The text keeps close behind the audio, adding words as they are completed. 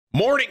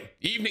Morning,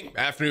 evening,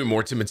 afternoon,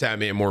 more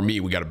TimTheTatman, more me.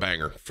 We got a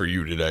banger for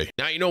you today.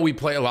 Now, you know, we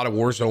play a lot of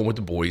Warzone with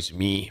the boys.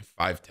 Me,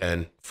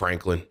 5'10",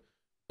 Franklin,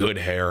 good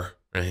hair,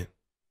 right?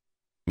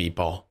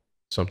 Meatball,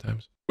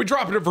 sometimes. We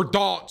drop it at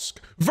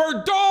Verdansk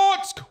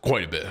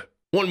quite a bit.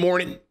 One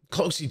morning,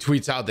 Cloakzy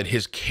tweets out that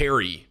his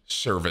carry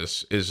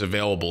service is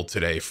available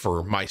today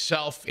for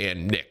myself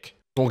and Nick.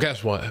 Well,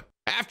 guess what?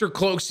 After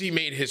Cloakzy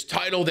made his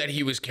title that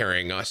he was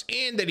carrying us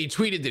and that he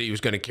tweeted that he was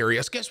going to carry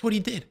us, guess what he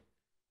did?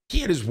 He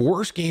had his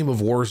worst game of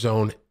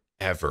Warzone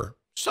ever.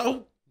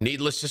 So,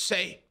 needless to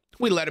say,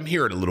 we let him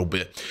hear it a little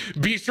bit.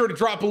 Be sure to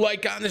drop a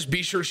like on this.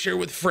 Be sure to share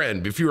with a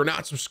friend. If you are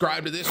not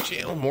subscribed to this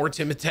channel, more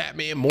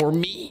TimTheTatman, more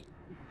me,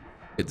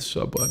 hit the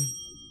sub button.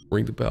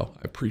 Ring the bell.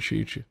 I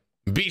appreciate you.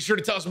 Be sure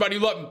to tell somebody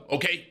you love them.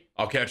 Okay,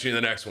 I'll catch you in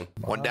the next one.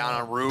 One down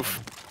on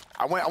roof.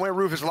 I went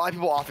roof. There's a lot of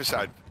people off this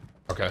side.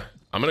 Okay,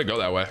 I'm gonna go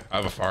that way. I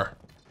have a far.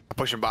 I'm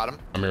pushing bottom.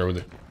 I'm here with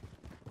you.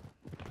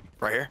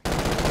 Right here.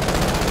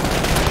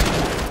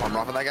 I'm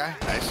roughing that guy.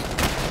 Nice.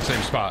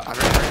 Same spot.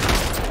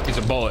 He's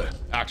a bullet.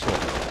 Actual.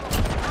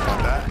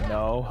 Got that.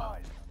 No.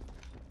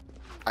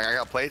 I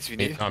got plates if you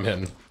need. I'm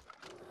hitting.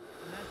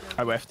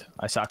 I whiffed.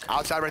 I suck.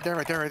 Outside right there,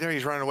 right there, right there.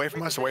 He's running away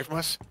from us,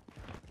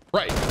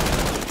 Right.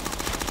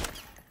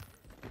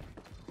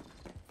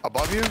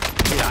 Above you?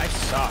 Dude, I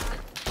suck.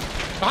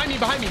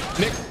 Behind me,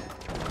 Nick.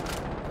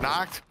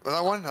 Knocked.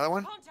 Another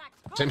one.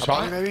 Same Above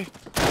spot? you, maybe?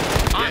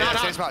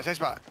 Same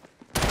spot.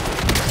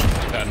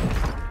 Dead.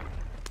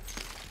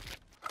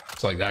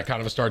 It's like that kind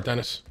of a start,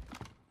 Dennis.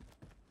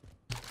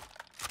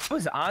 I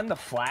was on the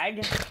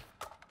flag,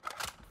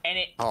 and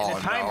the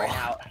time ran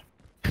out.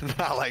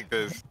 Not like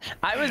this.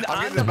 I was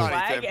on the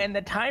flag, and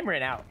the time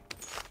ran out.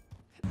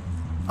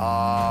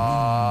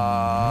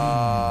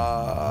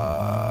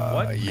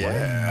 What?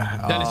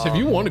 Yeah. Dennis, have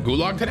you won a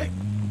gulag today?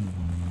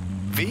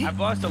 V? I've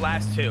lost the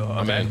last two.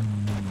 I'm in.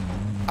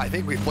 I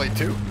think we played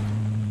 2.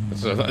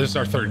 This is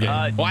our third game.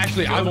 Well,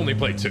 actually, I've only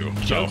played 2.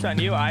 Joke's on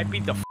you. I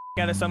beat the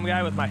out of some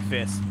guy with my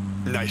fist.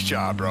 Nice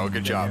job, bro.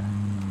 Good job.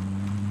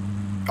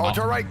 Oh,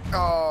 to our right.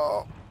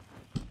 Oh.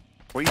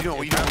 What are you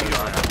doing?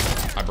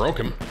 I broke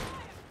him.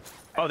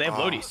 Oh, they have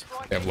loadies.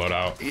 They have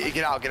loadout.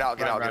 Get out.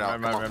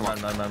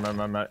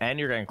 Run. And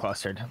you're getting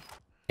clustered.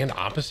 And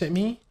opposite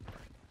me?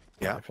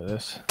 Yeah. For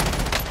this.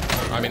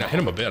 I mean, I hit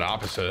him a bit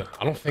opposite.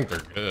 I don't think they're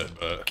good,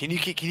 but... Can you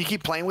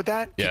keep playing with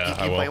that? Yeah,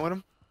 keep playing with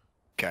him?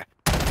 Okay.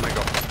 I'm gonna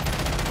go.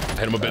 I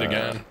hit him a bit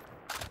again.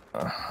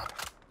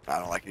 I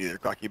don't like it either,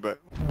 Clucky, but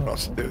what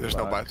else to do? There's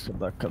no buts.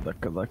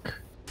 Good luck.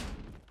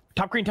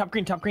 Top green,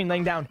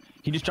 laying down.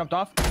 He just jumped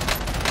off.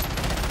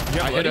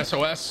 I hit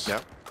SOS.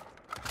 Yep.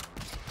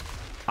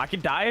 I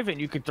could dive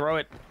and you could throw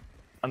it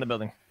on the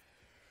building.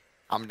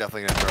 I'm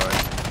definitely gonna throw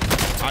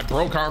it. I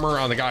broke armor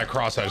on the guy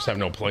across. I just have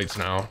no plates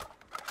now.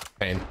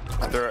 Pain.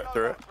 I threw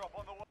it.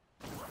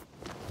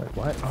 Wait,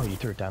 what? Oh, you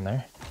threw it down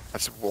there.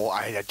 That's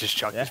I just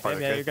chucked this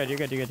part. Yeah, you're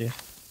good.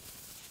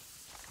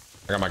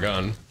 I got my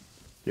gun.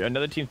 Yeah,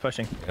 another team's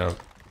pushing. Yeah.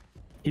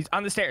 He's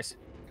on the stairs.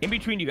 In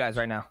between you guys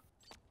right now.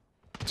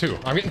 2.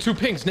 I'm getting 2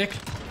 pings, Nick.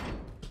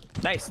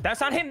 Nice.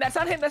 That's not him.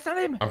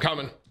 I'm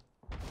coming.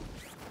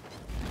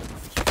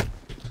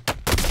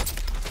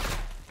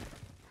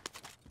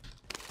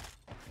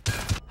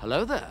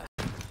 Hello there.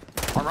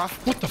 Arm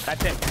off. What the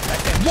That's it.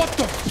 What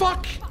the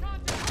fuck?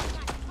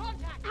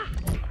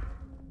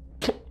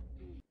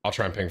 I'll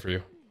try and ping for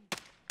you.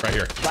 Right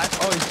here.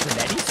 Oh, he's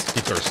Grenadis?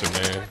 He thirsted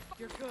me.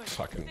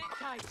 Fucking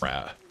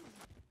rat.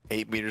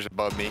 8 meters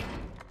above me.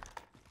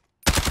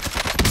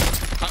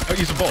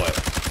 He's a bullet.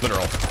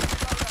 Literal.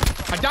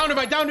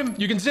 I downed him.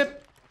 You can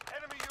zip.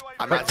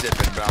 I'm not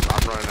zipping, but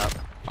I'm running up.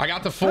 I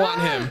got the full on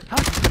him.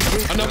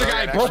 Another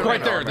guy broke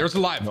right there. There's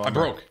alive. I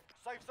broke.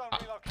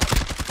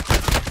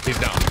 He's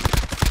down.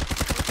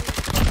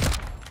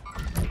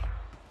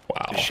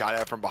 Wow. Just shot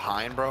at from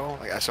behind, bro.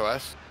 Like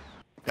SOS.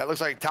 That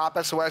looks like top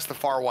SOS, the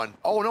far one.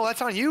 Oh no,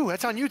 that's on you,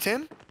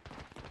 Tim.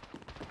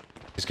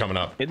 He's coming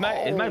up. Is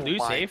my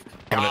loot safe?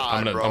 I'm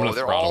gonna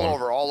They're throttle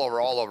him. all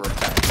over.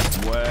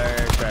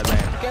 Where should I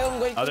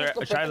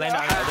land? Should I land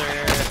on other?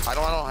 I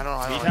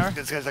don't.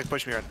 This guy's like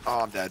push me right. Oh,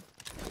 I'm dead.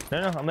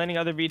 No, I'm landing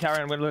other V tower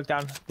and I'm gonna look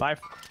down live.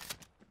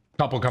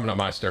 Couple coming up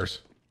my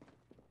stairs.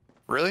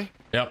 Really?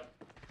 Yep.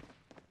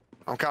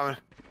 I'm coming.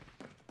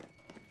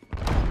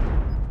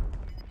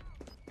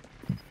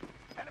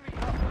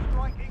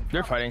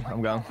 They're fighting.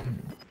 I'm going.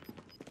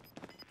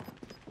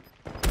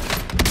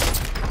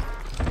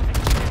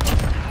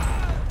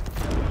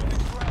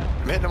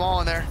 I'm hitting them all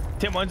in there.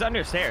 Tim, one's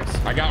under stairs.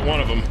 I got one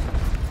of them.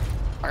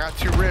 I got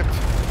 2 ripped.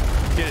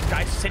 Dude, this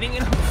guy's sitting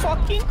in a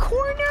fucking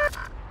corner.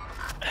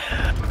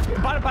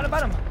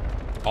 Bottom.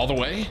 All the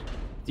way?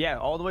 Yeah,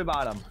 all the way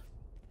bottom.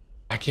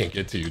 I can't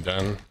get to you,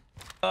 Dan.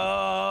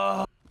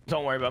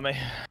 Don't worry about me.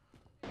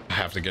 I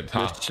have to get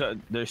top.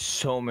 There's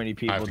so many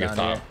people down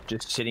here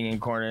just sitting in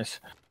corners.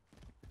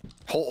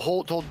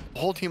 Hold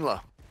team low.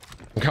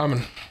 I'm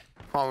coming.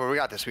 Come on, we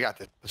got this.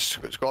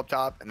 Let's go up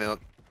top and then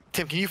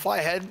Tim, can you fly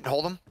ahead and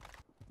hold him?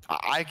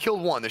 I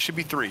killed 1. There should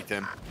be 3,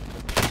 Tim.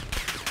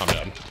 I'm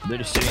dead. They're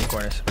just sitting in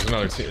corners. There's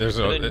another team. There's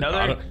another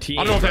I team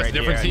don't know if that's a right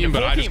different here. team, but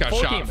Full I just team, got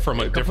full shot team. from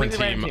a different Completely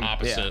team random team.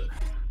 opposite.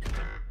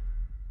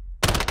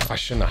 I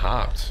shouldn't have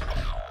hopped.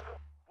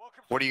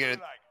 What are you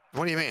gonna?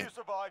 What do you mean?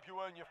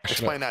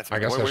 Explain that to me. I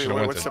guess I should have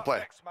went What's the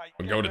play?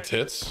 Go to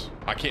tits.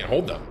 I can't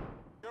hold them.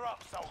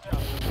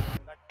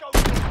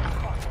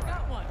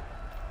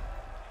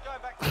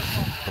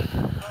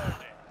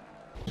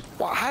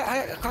 Well,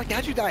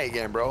 how'd you die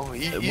again, bro?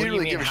 You didn't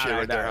really give a shit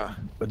right there, huh?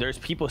 But there's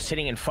people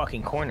sitting in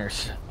fucking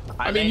corners.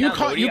 I mean, you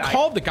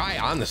called the guy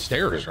on the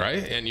stairs,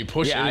 right? And you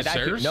pushed in the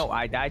stairs? No,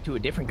 I died to a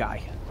different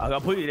guy. A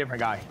completely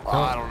different guy. Oh,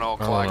 I don't know,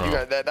 Clock. You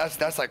got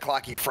that's like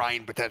Clocky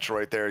frying potential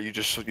right there. You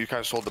kind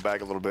of sold the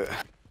bag a little bit.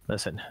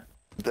 Listen.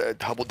 The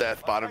double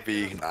death, bottom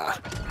V, nah.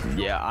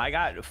 Yeah, I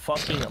got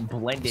fucking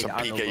blended Some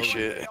on the PK Lodi.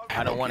 shit.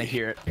 I don't want to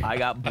hear it. I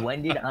got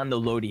blended on the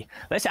Lodi.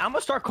 Listen, I'm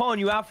gonna start calling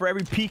you out for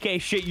every PK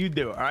shit you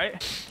do, all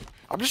right?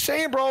 I'm just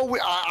saying, bro.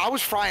 I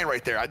was frying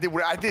right there. I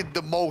did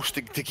the most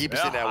to keep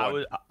us in that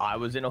one. I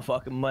was in a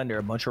fucking blender.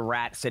 A bunch of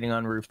rats sitting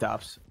on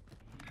rooftops.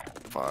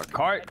 Fuck.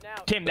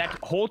 Tim, that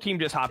whole team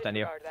just hopped on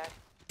you.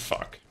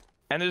 Fuck.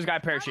 And there's a guy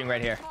parachuting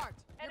right here.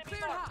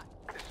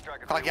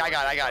 Clocky, I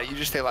got it. You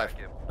just stay alive.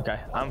 Okay,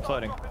 I'm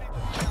floating.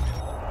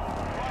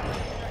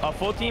 A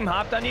full team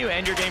hopped on you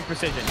and you're getting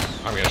precision.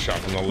 I'm getting shot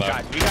from the left.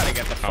 Guys, we gotta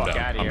get the fuck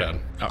out of here. I'm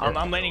dead.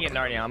 I'm landing in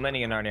Narnia. I'm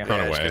landing in Narnia. Run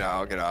Yeah, away. just get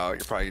out. You're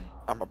probably.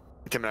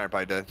 Tim and I are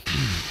probably dead.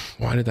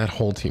 Why did that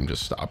whole team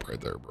just stop right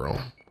there, bro?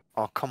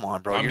 Oh, come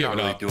on, bro. I'm You're not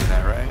giving really up. doing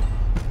that, right?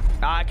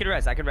 I could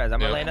res. I'm Yeah.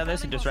 gonna land on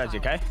this and just res you,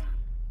 okay?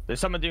 There's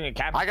someone doing a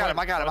cap. I got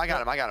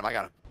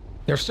him.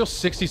 There's still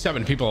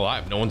 67 people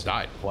alive. No one's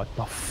died. What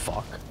the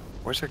fuck?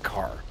 Where's the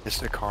car? This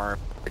is the car.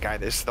 The guy.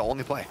 This is the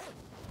only play.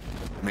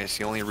 I mean, it's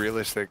the only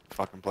realistic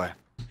fucking play.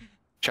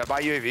 Should I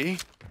buy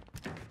UAV?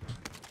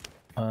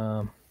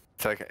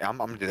 It's like, I'm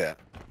gonna do that.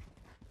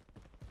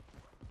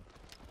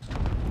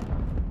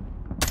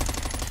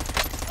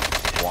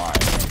 Why?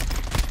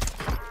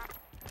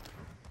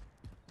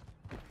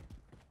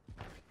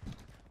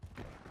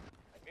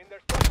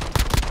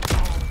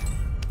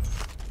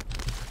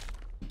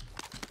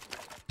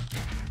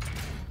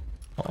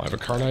 Oh, I have a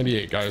car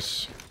 98,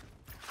 guys.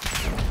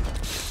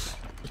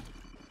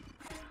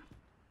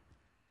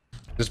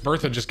 This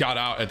Bertha just got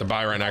out at the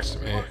buy right next to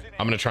me.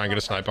 I'm gonna try and get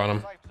a snipe on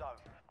him.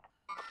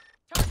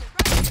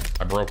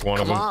 I broke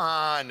one of them. Come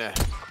on.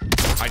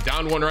 I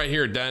downed one right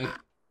here, Den.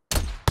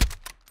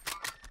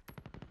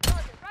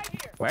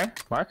 Where?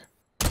 Mark?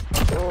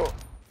 Oh.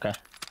 Okay.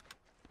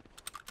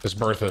 This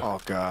Bertha. Oh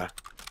god.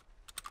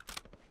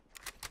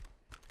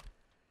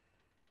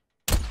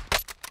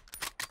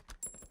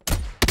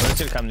 Where's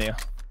gonna come to you?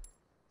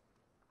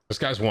 This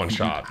guy's one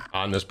shot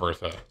on this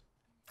Bertha.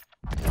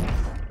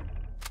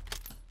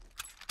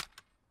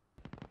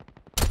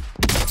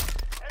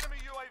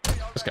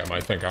 This guy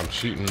might think I'm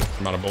cheating. The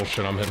amount of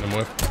bullshit I'm hitting him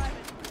with.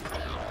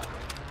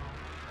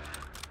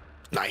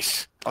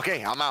 Nice.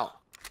 Okay, I'm out.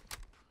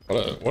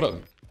 What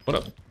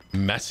a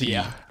messy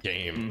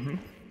game.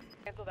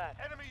 Cancel that.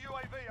 Enemy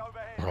UAV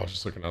overhead. We're all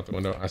just looking out the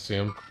window. I see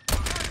him.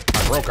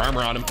 I broke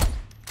armor on him.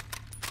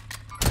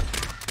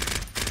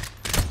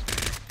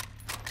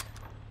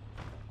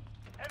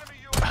 Enemy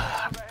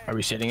UAV overhead. Are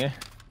we sitting here?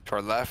 To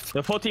our left.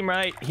 The full team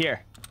right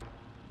here.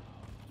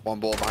 One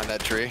bullet behind that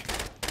tree.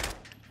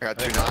 I got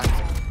 2 knocked.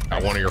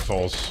 Got one of your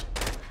foes.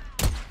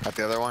 Got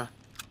the other one.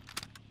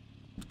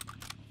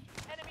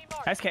 Enemy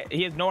mark. SK,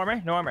 he has no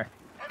armor, no armor.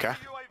 Okay.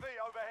 UAV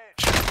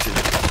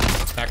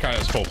overhead. That guy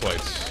has full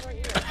plates.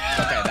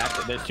 Okay,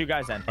 there's 2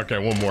 guys then. Okay,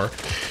 one more.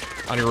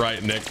 On your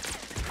right, Nick.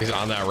 He's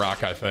on that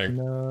rock, I think.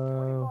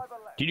 No.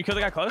 Did you kill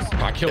the guy close?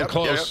 I killed Yep,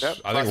 close. yep.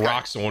 I think Last guy.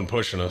 Rock's the one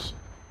pushing us.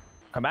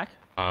 Come back.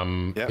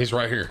 Yep. He's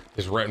right here.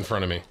 He's right in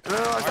front of me. No,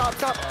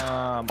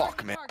 stop.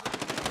 Fuck, man.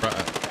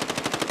 Right.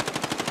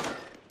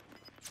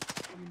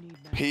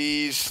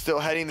 He's still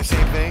heading the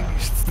same thing.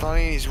 He's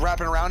stunning. He's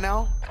wrapping around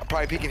now.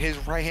 Probably peeking his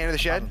right hand of the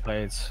shed.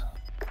 Plates.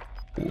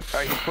 All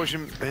right, he's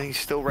pushing, and he's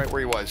still right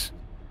where he was.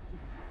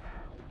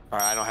 All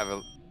right, I don't have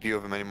a view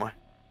of him anymore.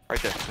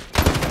 Right there.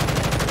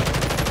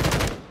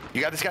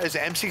 You got this guy. There's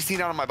an M16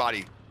 out on my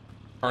body.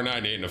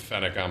 R98 and a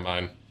Fennec on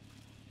mine.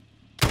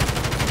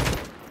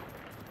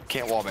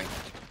 Can't wallbang.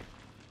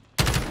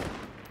 Do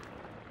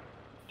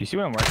you see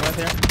what I'm working with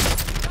here?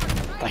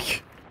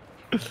 Like,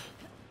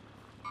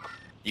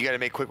 you got to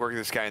make quick work of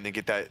this guy and then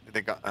get that.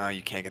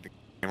 You can't get the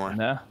anymore.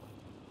 No.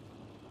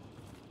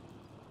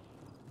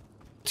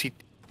 See,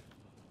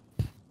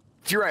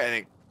 you're right. I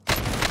think.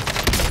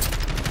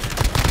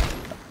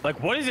 Like,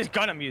 what is this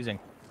gun I'm using?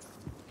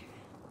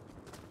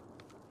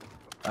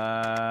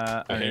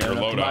 hate your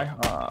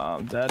loadout.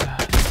 I'm dead.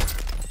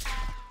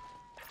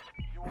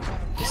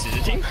 This is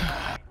a team.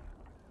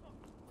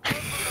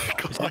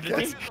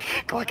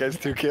 Cloak has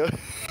 2 kills.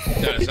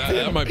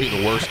 That might be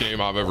the worst game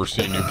I've ever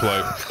seen you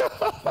play.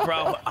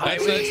 Bro,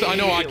 I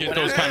know I get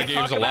those kind of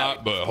games a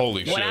lot, but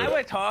holy shit. When I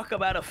would talk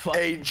about a fucking...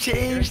 Hey,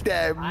 change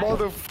that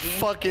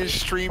motherfucking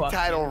stream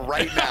title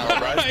right now,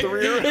 bro.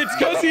 It's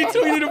because he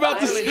tweeted about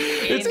this.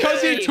 It's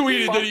because he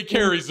tweeted that he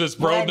carries this,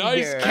 bro.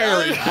 Nice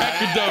carry. Back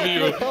to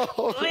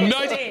W.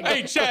 Nice.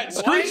 Hey, chat.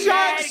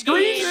 Screenshot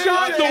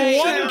the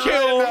 1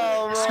 kill.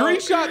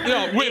 Screenshot.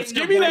 No, Whips,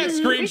 give me that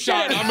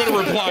screenshot. I'm going to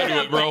reply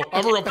to it, bro.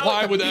 I'm going to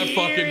reply with that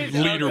fucking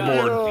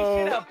leaderboard.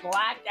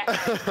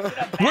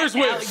 Where's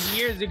Whips?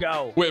 Years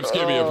ago. Whips,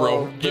 give me it,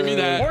 bro. Give me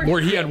that where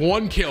he had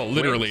 1 kill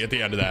literally at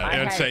the end of that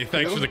and say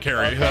thanks for the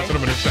carry. That's what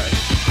I'm going to say.